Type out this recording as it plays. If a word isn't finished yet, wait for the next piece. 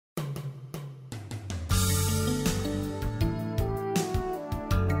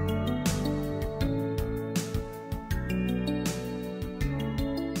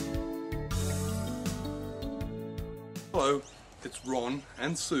Hello, it's Ron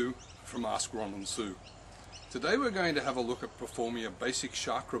and Sue from Ask Ron and Sue. Today we're going to have a look at performing a basic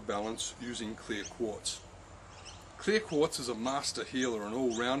chakra balance using Clear Quartz. Clear Quartz is a master healer, an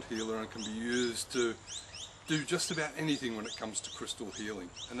all-round healer, and can be used to do just about anything when it comes to crystal healing,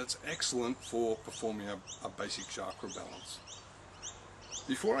 and it's excellent for performing a basic chakra balance.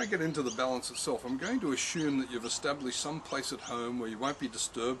 Before I get into the balance itself, I'm going to assume that you've established some place at home where you won't be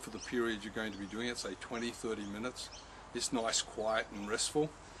disturbed for the period you're going to be doing it, say 20-30 minutes. It's nice, quiet and restful.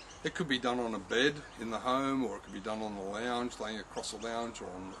 It could be done on a bed in the home, or it could be done on the lounge, laying across a lounge, or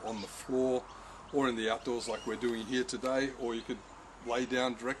on the floor, or in the outdoors like we're doing here today, or you could lay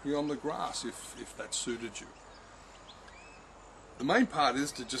down directly on the grass if that suited you. The main part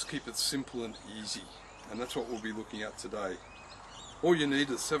is to just keep it simple and easy, and that's what we'll be looking at today. All you need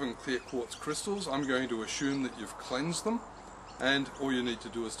is 7 clear quartz crystals. I'm going to assume that you've cleansed them, and all you need to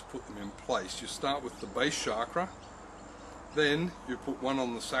do is to put them in place. You start with the base chakra, then you put one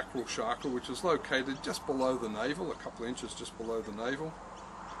on the sacral chakra, which is located just below the navel, a couple of inches just below the navel.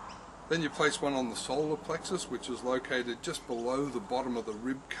 Then you place one on the solar plexus, which is located just below the bottom of the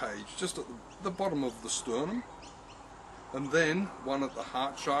rib cage, just at the bottom of the sternum. And then one at the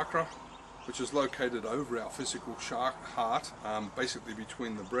heart chakra, which is located over our physical heart, basically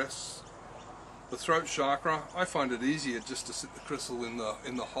between the breasts. The throat chakra, I find it easier just to sit the crystal in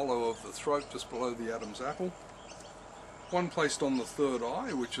the hollow of the throat, just below the Adam's apple. One placed on the third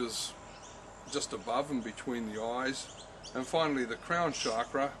eye, which is just above and between the eyes. And finally the crown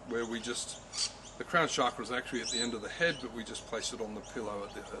chakra, where the crown chakra is actually at the end of the head, but we just place it on the pillow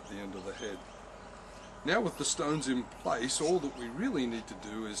at the end of the head. Now with the stones in place, all that we really need to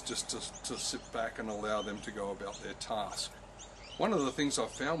do is just to sit back and allow them to go about their task. One of the things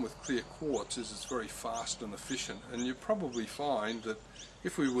I've found with Clear Quartz is it's very fast and efficient, and you probably find that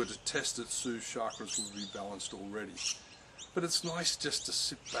if we were to test it, Sue's chakras would be balanced already. But it's nice just to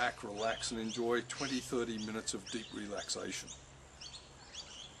sit back, relax and enjoy 20-30 minutes of deep relaxation.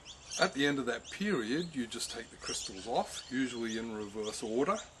 At the end of that period, you just take the crystals off, usually in reverse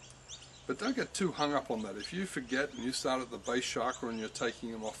order. But don't get too hung up on that. If you forget and you start at the base chakra and you're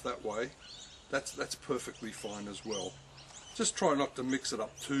taking them off that way, that's perfectly fine as well. Just try not to mix it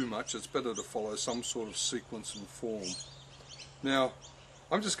up too much. It's better to follow some sort of sequence and form. Now,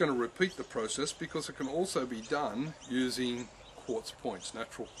 I'm just going to repeat the process because it can also be done using quartz points,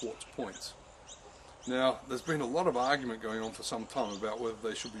 natural quartz points. Now, there's been a lot of argument going on for some time about whether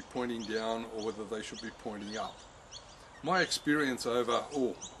they should be pointing down or whether they should be pointing up. My experience over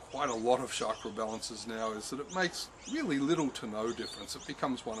quite a lot of chakra balances now is that it makes really little to no difference. It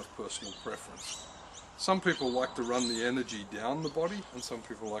becomes one of personal preference. Some people like to run the energy down the body, and some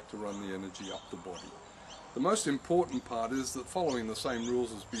people like to run the energy up the body. The most important part is that, following the same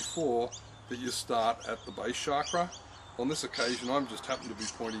rules as before, that you start at the base chakra. On this occasion I'm just happen to be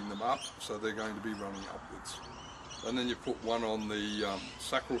pointing them up, so they're going to be running upwards. And then you put one on the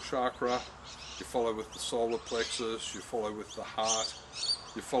sacral chakra, you follow with the solar plexus, you follow with the heart,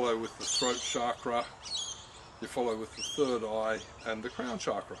 you follow with the throat chakra, you follow with the third eye and the crown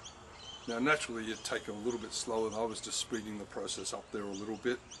chakra. Now naturally you'd take it a little bit slower, than I was just speeding the process up there a little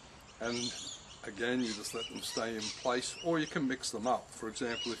bit, and again you just let them stay in place, or you can mix them up. For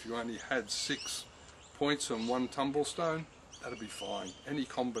example, if you only had 6 points on one tumble stone, that'd be fine. Any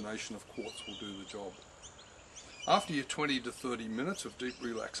combination of quartz will do the job. After your 20-30 minutes of deep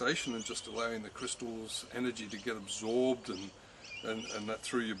relaxation and just allowing the crystal's energy to get absorbed and that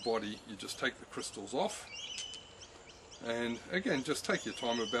through your body, you just take the crystals off. And again, just take your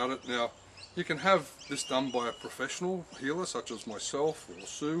time about it. Now, you can have this done by a professional healer such as myself or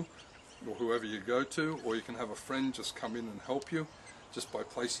Sue or whoever you go to, or you can have a friend just come in and help you just by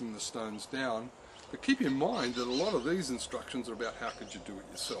placing the stones down. But keep in mind that a lot of these instructions are about how could you do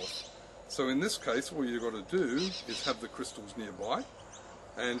it yourself. So in this case, all you've got to do is have the crystals nearby,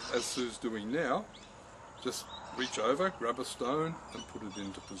 and as Sue's doing now, just reach over, grab a stone and put it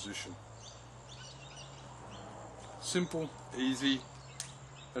into position. Simple, easy,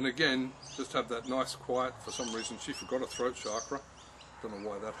 and again, just have that nice quiet. For some reason she forgot a throat chakra. Don't know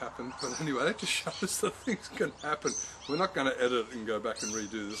why that happened, but anyway, that just shows that things can happen. We're not going to edit and go back and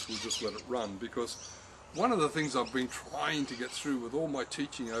redo this, we'll just let it run, because one of the things I've been trying to get through with all my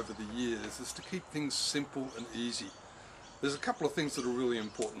teaching over the years is to keep things simple and easy. There's a couple of things that are really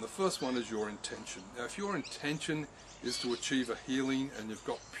important. The first one is your intention. Now, if your intention is to achieve a healing and you've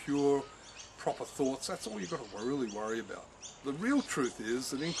got pure, proper thoughts, that's all you've got to really worry about. The real truth is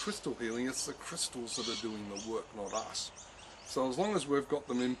that in crystal healing, it's the crystals that are doing the work, not us. So as long as we've got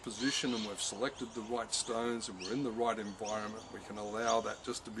them in position and we've selected the right stones and we're in the right environment, we can allow that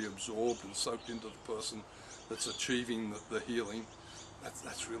just to be absorbed and soaked into the person that's achieving the healing.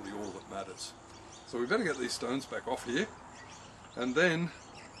 That's really all that matters. So we better get these stones back off here, and then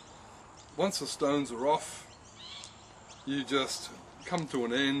once the stones are off, you just come to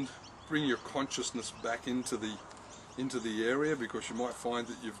an end, bring your consciousness back into the area, because you might find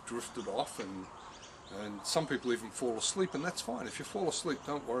that you've drifted off, and some people even fall asleep, and that's fine. If you fall asleep,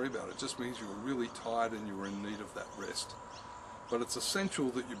 don't worry about it. It just means you were really tired and you were in need of that rest. But it's essential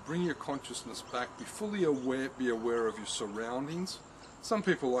that you bring your consciousness back, be fully aware, be aware of your surroundings. Some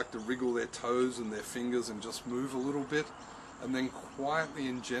people like to wriggle their toes and their fingers and just move a little bit, and then quietly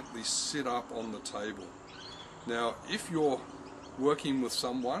and gently sit up on the table. Now, if you're working with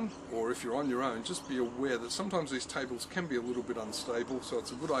someone, or if you're on your own, just be aware that sometimes these tables can be a little bit unstable, so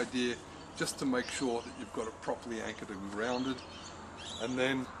it's a good idea just to make sure that you've got it properly anchored and grounded. And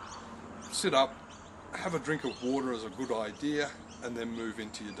then sit up, have a drink of water is a good idea, and then move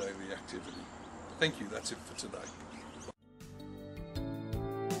into your daily activity. Thank you, that's it for today.